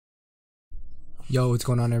Yo, what's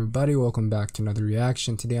going on, everybody? Welcome back to another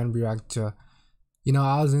reaction. Today I'm gonna react to,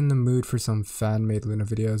 I was in the mood for some fan-made Luna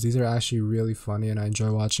videos. These are actually really funny and I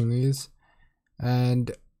enjoy watching these.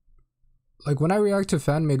 And like when I react to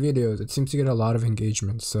fan-made videos, it seems to get a lot of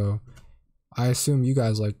engagement. So I assume you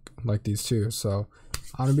guys like these too. So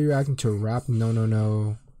I'm gonna be reacting to Rap No No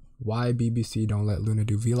No, Why BBC Don't Let Luna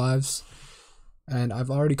Do vlives. And I've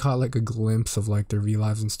already caught like a glimpse of like their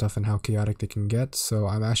vlives and stuff and how chaotic they can get. So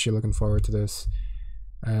I'm actually looking forward to this.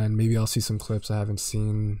 And maybe I'll see some clips I haven't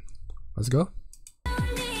seen. Let's go.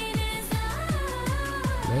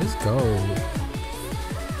 Let's go.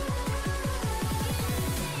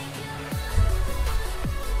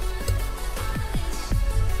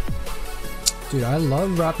 Dude, I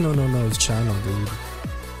love Rap No No No's channel, dude.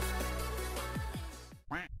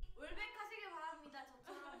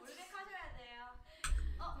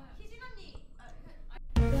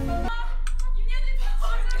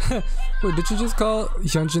 Wait, did you just call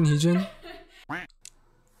Hyunjin Heejin?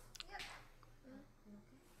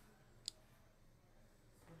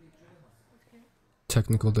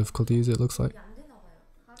 Technical difficulties, it looks like.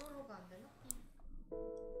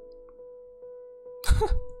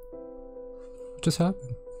 What just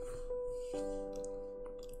happened?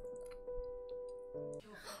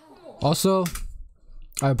 Also,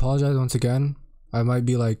 I apologize once again. I might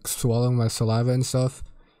be like swallowing my saliva and stuff,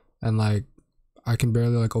 and like I can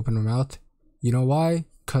barely like open my mouth. You know why?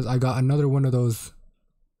 Cause I got another one of those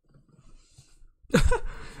I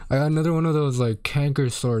got another one of those like canker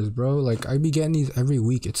sores, bro. Like I be getting these every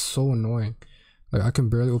week. It's so annoying. Like I can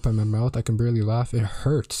barely open my mouth. I can barely laugh. It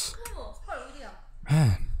hurts.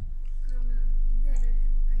 Man.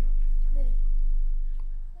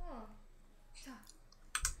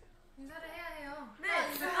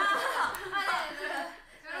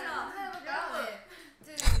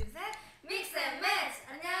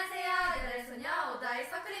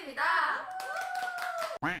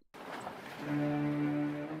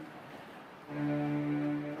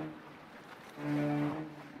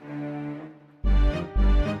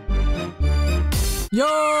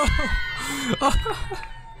 Yo!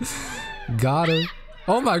 Got her.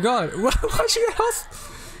 Oh my god. What'd you else?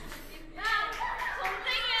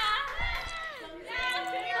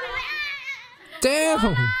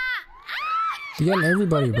 Damn! You getting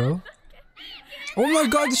everybody, bro. Oh my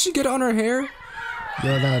god, did she get it on her hair?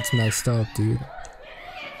 Yo, that's messed up, dude.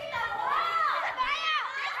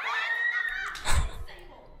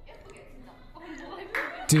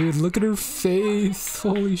 Dude, look at her face.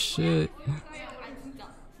 Holy shit.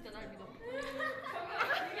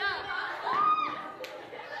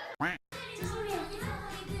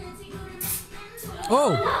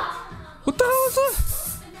 Oh! What the hell is that?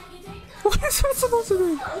 What is that supposed to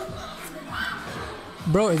be?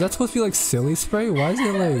 Bro, is that supposed to be like silly spray? Why is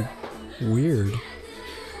it like weird?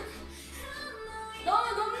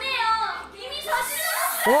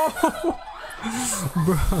 Oh!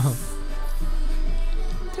 Bro.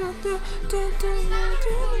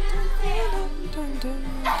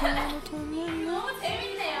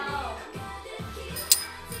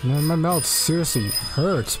 Man, my mouth seriously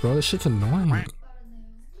hurts, bro. This shit's annoying.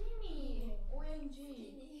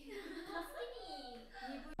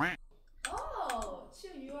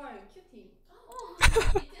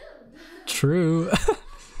 True.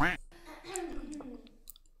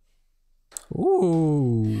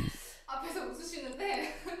 Ooh.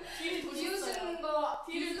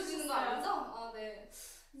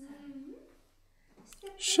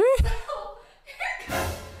 Shit.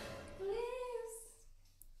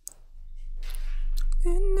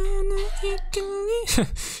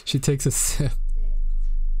 She takes a sip.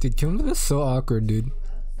 Dude, Kyungmin is so awkward, dude.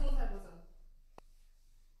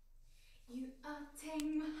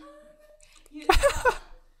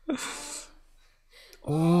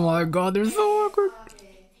 Oh my god, they're so awkward.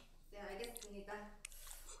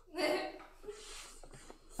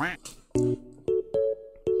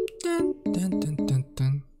 Dun, dun, dun, dun,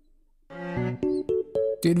 dun.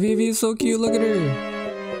 Dude, Vivi is so cute. Look at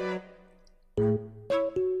her.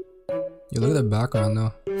 You look at the background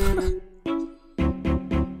though.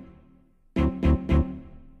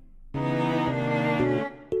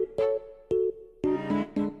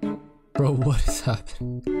 Bro, what is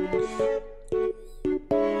happening?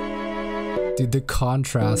 Dude, the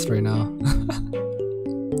contrast right now.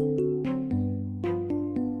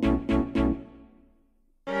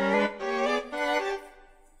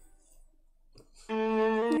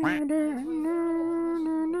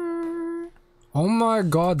 Oh my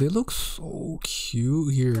god, they look so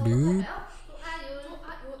cute here, dude.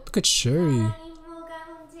 Look at Sherry.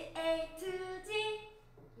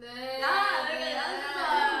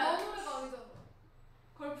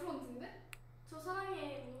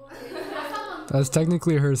 That's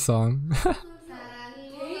technically her song.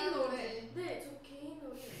 개인 노래. 네, 저 개인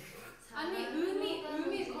노래. 아니, 음이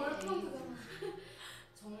걸프런트잖아.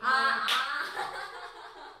 정말.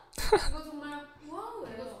 이거 정말 와우.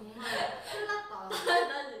 이거 정말 큰일 났다. 다시.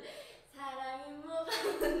 사랑이 뭐가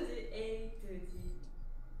뭔지 A to G.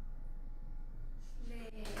 네.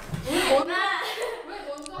 왜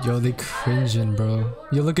먼저? Yo, they cringing, bro.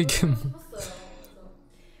 You look at him.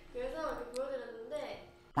 그래서 이렇게 보여드렸는데.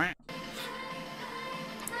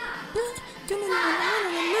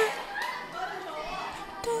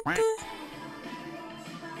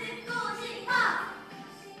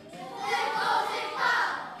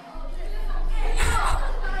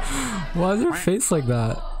 Why is her face like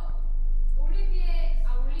that?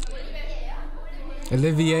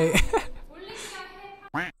 Olivier.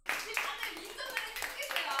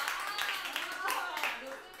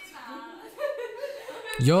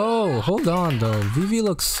 Yo, hold on though. Vivi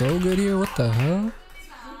looks so good here. What the hell?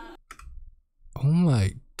 Oh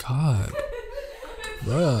my god.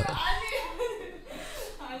 Bruh.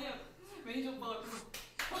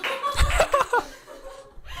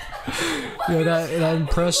 Yo, that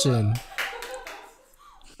impression.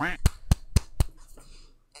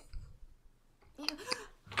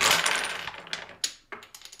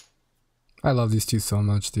 I love these two so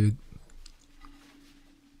much, dude.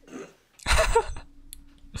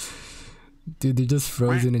 Dude, they're just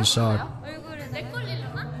frozen in shock.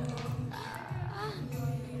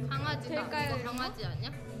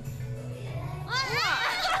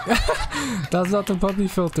 That's not the puppy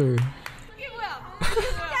filter.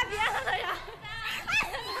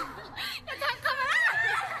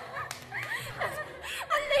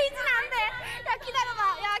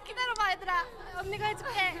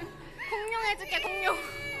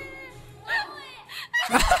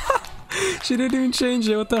 She didn't even change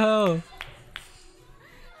it. What the hell?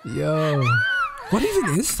 Yo, what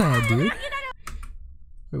even is that, dude?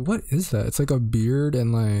 Wait, what is that? It's like a beard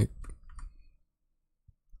and like,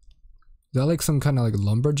 is that like some kind of like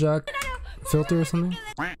lumberjack filter or something?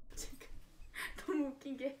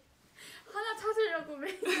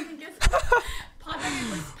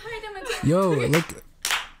 Yo, like,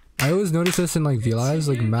 I always notice this in like vlives,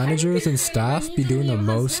 like managers and staff be doing the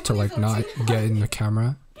most to like not get in the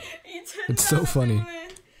camera. It's so funny.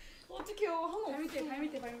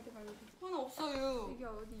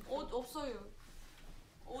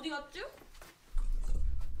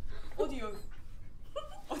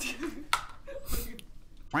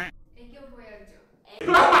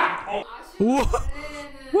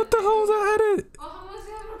 What the hell was that edit?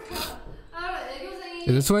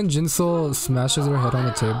 Is this when Jinsoul smashes her head on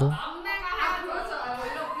the table?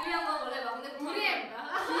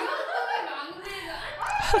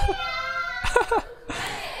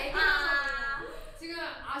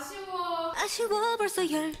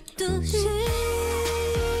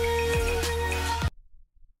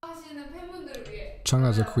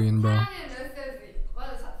 Chang's a queen, bro.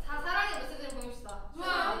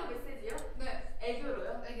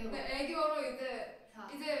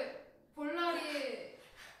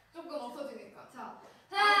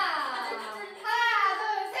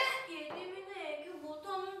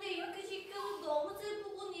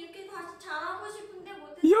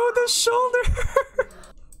 Yo, the shoulder!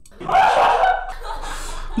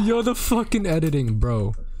 Yo, the fucking editing,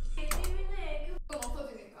 bro.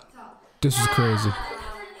 This is crazy.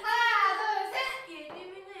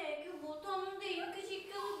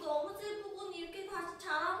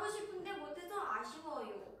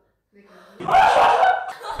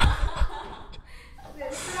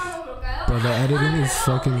 Bro, the editing is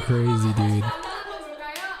fucking crazy, dude.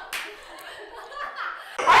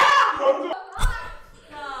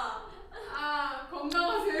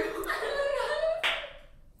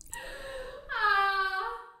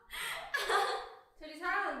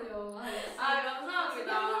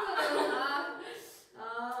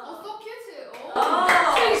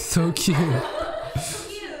 So cute.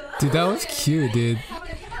 Dude, that was cute, dude.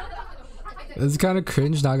 It's kind of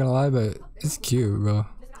cringe, not gonna lie, but it's cute, bro.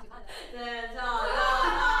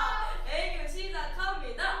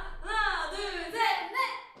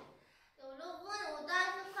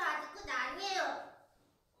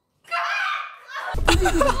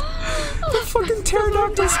 The fucking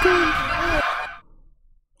pterodactyl scream!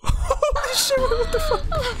 Holy shit, what the fuck?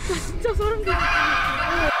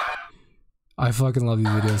 I fucking love these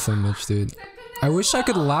videos so much, dude. I wish I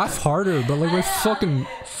could laugh harder, but like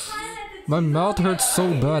my mouth hurts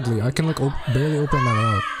so badly. I can like barely open my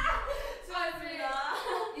mouth.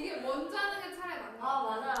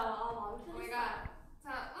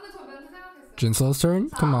 Jinsoul's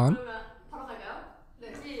turn? Come on.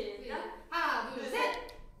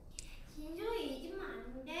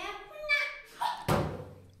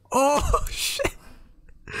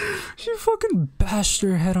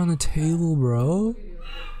 smashed her head on the table, bro.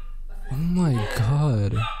 Oh my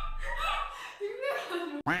god.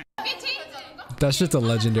 That's just a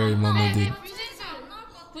legendary moment, dude.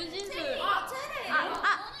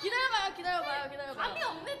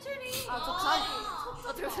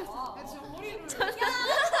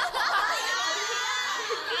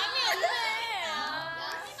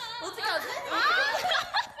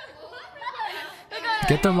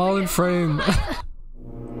 Get them all in frame.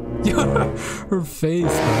 Yo, her face,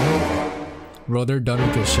 bro. Bro, they're done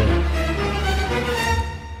with this shit.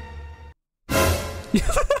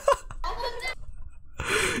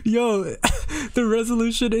 Yo, the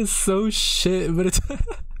resolution is so shit, but it's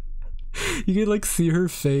you can like see her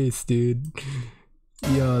face, dude.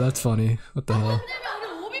 Yo, that's funny. What the hell?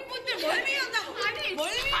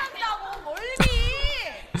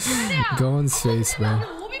 Goen's face,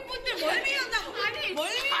 bro.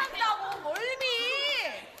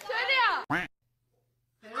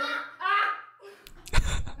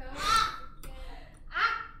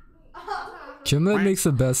 Kimlet makes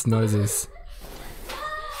the best noises.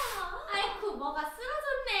 아이쿠 뭐가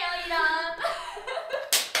쓰러졌네요 이런.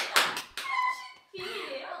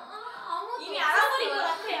 비밀이에요? 아무것도 이미 알아버린 것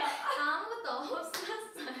같아요. 아무것도 없었어요.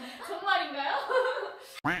 정말인가요?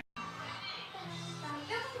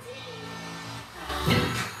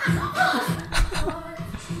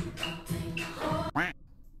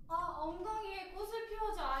 엉덩이에 꽃을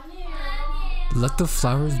피워줘. 아니에요. Let the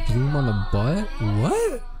flowers bloom on the butt?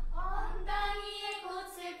 What?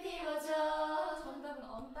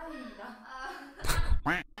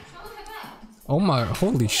 Oh my,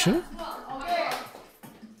 holy shit.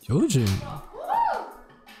 Yojin.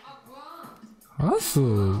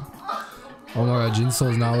 Awesome. Oh my god,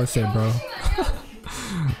 Jinsoul's not with it, bro.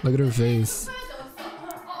 Look at her face.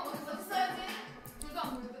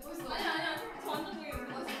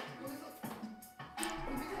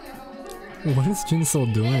 What is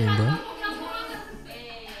Jinsoul doing, bro?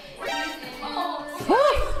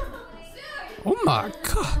 Oh my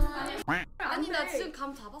god. 아니 나 지금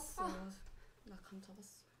감 잡았어. 나 감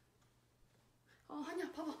잡았어. 아니야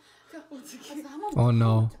봐봐. 그냥 어떻게 Oh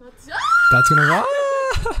no. That's gonna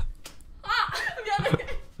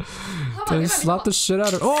Dude, slap the shit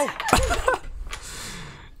out of her. Oh!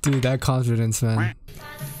 Dude, that confidence, man.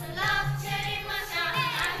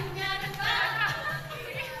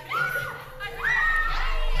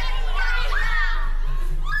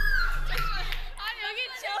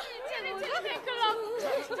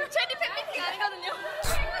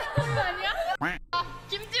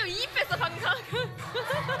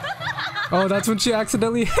 Oh, that's when she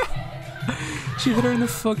accidentally she hit her in the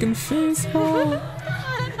fucking face, bro.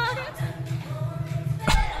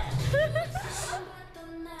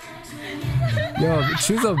 Yo,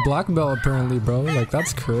 she's a black belt apparently, bro. Like,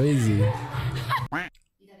 that's crazy.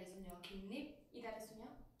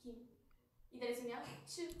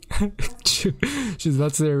 She's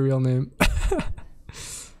about to say her real name.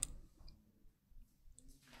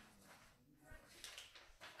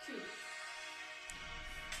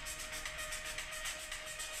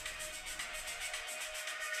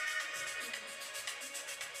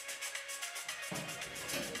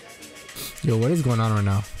 Yo, what is going on right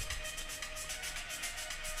now?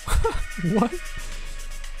 What?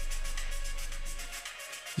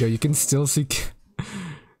 Yo, you can still see.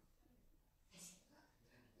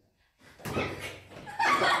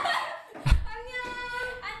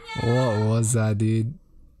 What was that, dude?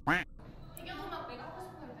 Look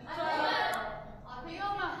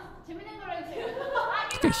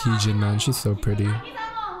at Heejin, man. She's so pretty.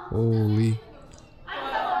 Holy.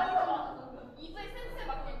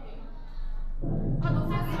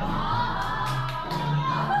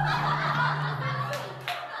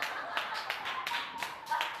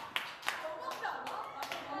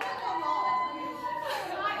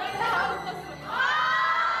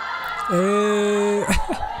 Hey.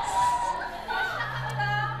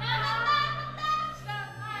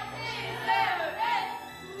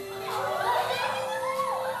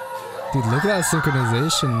 Dude, look at that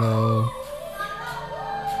synchronization though.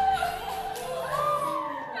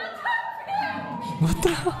 What the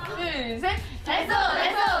hell?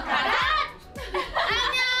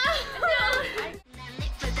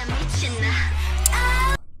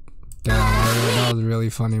 Damn, that was really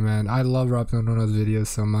funny, man. I love Rapnono's videos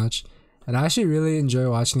so much. And I actually really enjoy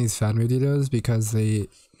watching these fan videos because they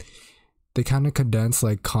kind of condense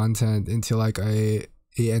like content into like a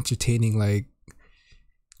entertaining like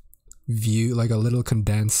view, like a little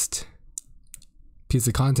condensed piece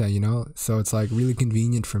of content, you know? So it's like really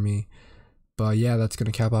convenient for me. But yeah, that's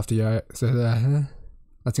gonna cap off the that's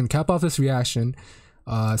gonna cap off this reaction.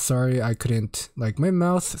 Sorry I couldn't, like, my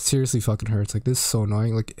mouth seriously fucking hurts. Like, this is so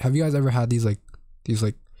annoying. Like, have you guys ever had these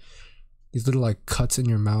little like cuts in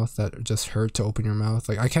your mouth that just hurt to open your mouth?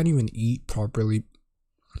 Like, I can't even eat properly,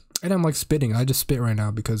 and I'm like spitting. I just spit right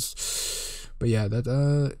now because, but yeah, that's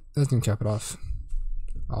gonna cap it off.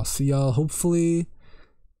 I'll see y'all hopefully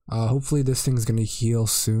this thing's gonna heal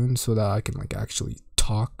soon so that I can like actually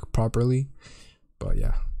talk properly. But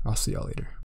yeah, I'll see y'all later.